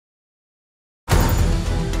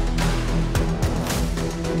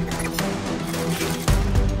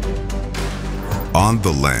on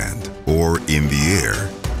the land, or in the air,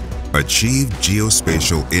 achieve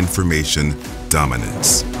geospatial information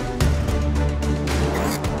dominance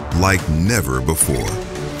like never before.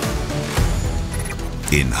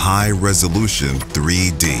 In high-resolution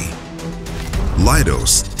 3D,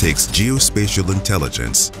 Leidos takes geospatial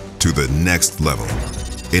intelligence to the next level,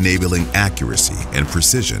 enabling accuracy and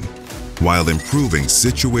precision while improving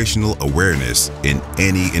situational awareness in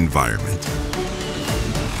any environment.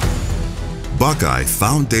 Buckeye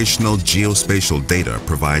foundational geospatial data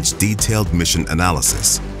provides detailed mission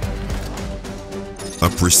analysis, a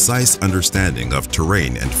precise understanding of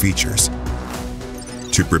terrain and features,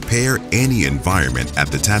 to prepare any environment at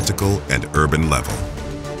the tactical and urban level.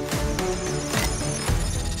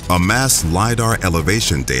 Amass LIDAR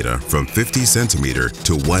elevation data from 50 centimeter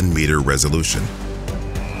to 1 meter resolution,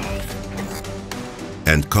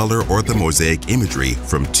 and color orthomosaic imagery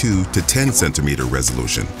from 2 to 10 centimeter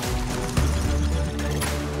resolution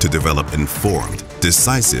to develop informed,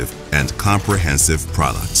 decisive, and comprehensive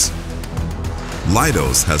products.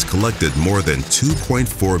 Leidos has collected more than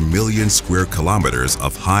 2.4 million square kilometers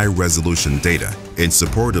of high-resolution data in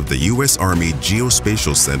support of the U.S. Army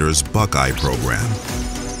Geospatial Center's Buckeye program.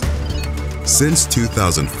 Since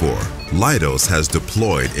 2004, Leidos has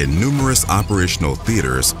deployed in numerous operational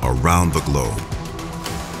theaters around the globe.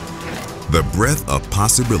 The breadth of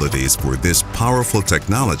possibilities for this powerful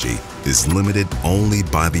technology is limited only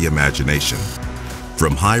by the imagination.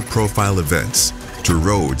 From high-profile events to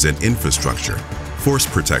roads and infrastructure, force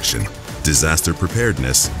protection, disaster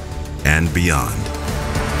preparedness, and beyond.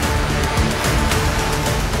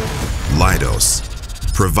 Leidos,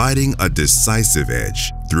 providing a decisive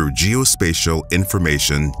edge through geospatial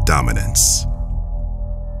information dominance.